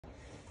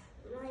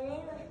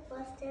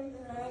Preston,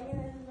 and I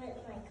didn't with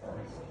my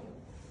costume.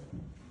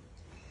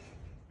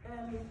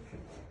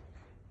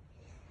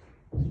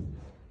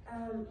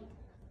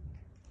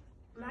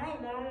 My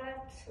mom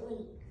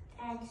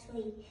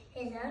actually,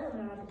 his other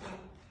mom,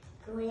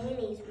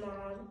 Granny's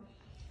mom,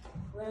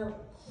 well,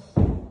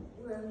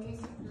 this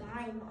is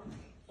my mom,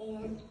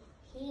 and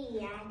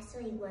he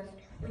actually was,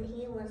 when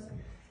he was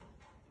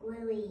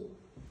really,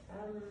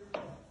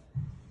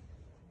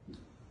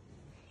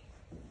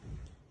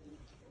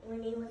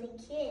 when he was a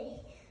kid,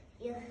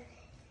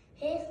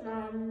 his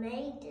mom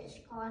made this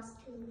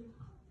costume.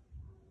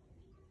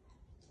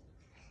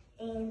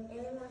 And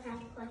anyone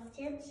have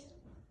questions?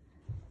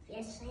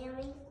 Yes,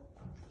 Sammy?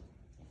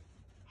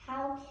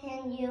 How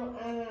can you,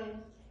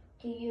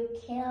 do you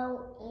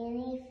kill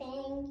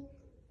anything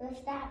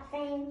with that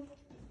thing?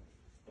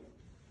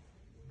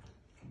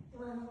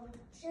 Well,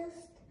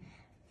 just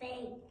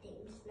fake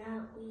things,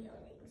 not real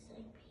things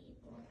like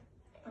people.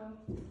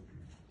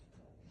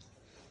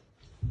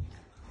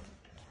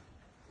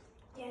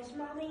 Yes,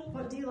 Mommy?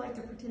 What do you like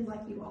to pretend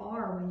like you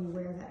are when you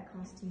wear that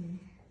costume?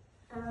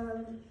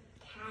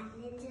 Cat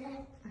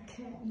ninja. A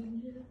cat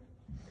ninja?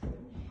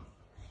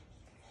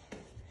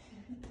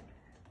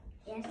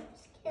 Yes,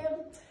 Kim.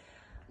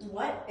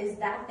 What is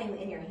that thing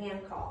in your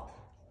hand called?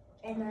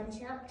 And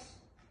nunchucks.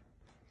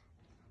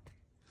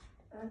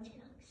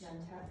 Nunchucks.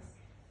 Nunchucks.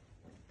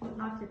 Don't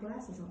knock your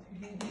glasses off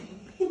your head.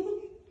 I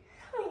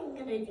ain't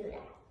gonna do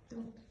that.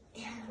 Don't.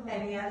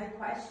 Any other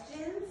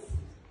questions?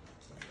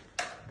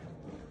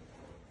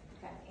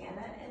 Got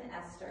Anna and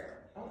Esther.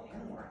 Oh,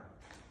 and more.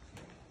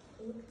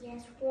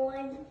 Yes,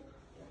 one.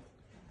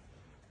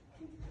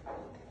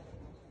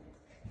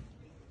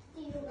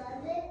 Do you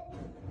love it?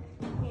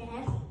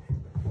 Yes.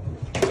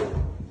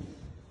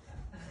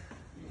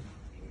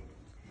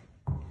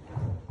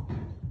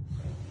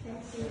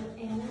 That's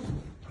Anna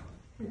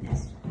and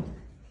Esther.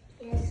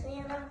 Yes,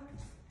 Anna.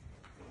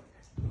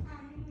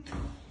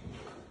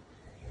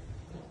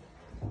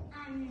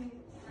 I'm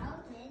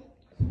salted.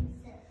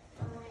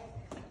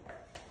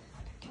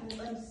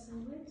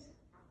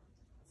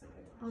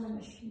 On a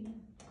machine.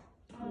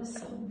 On a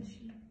sewing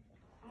machine.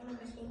 On a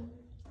machine.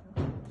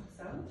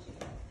 So,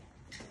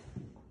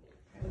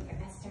 we got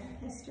Esther.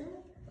 Esther?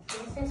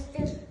 Yes,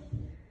 Esther.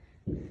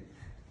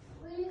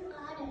 Where you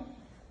got it?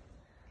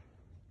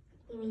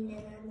 You mean the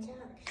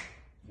nunchucks?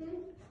 You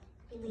mean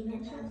the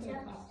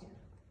nunchucks? Costume.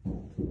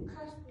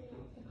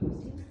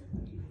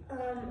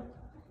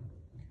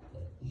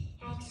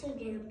 Actually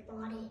didn't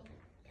bought it.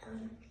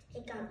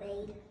 It got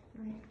made.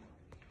 Right.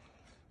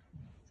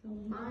 So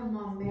my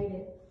mom made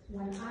it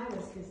when I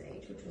was his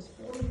age, which was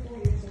 44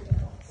 years ago.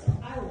 So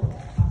I wore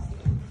that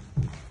costume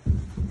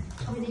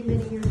many,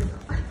 many years ago.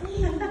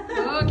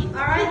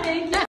 All right, thank you.